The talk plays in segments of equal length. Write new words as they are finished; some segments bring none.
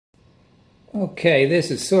Okay,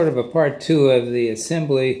 this is sort of a part two of the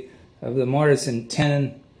assembly of the mortise and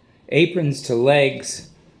tenon aprons to legs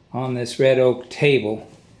on this red oak table.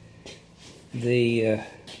 The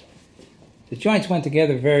joints went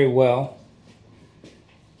together very well,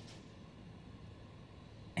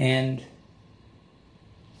 and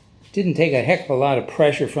didn't take a heck of a lot of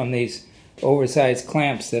pressure from these oversized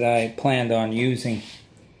clamps that I planned on using.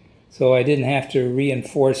 So I didn't have to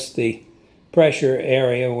reinforce the pressure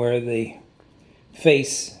area where the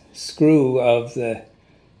face screw of the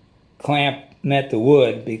clamp met the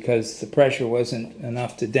wood, because the pressure wasn't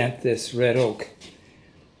enough to dent this red oak.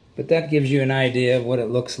 But that gives you an idea of what it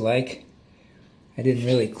looks like. I didn't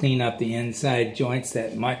really clean up the inside joints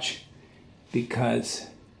that much because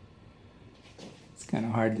it's kind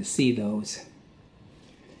of hard to see those.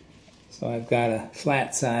 So I've got a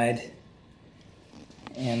flat side,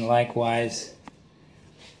 and likewise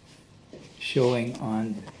showing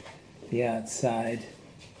on the outside.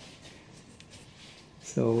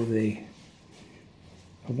 So the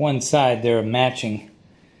one side, they're a matching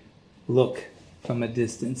look from a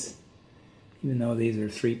distance, even though these are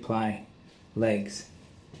 3-ply legs.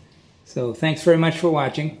 So thanks very much for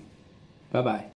watching. Bye-bye.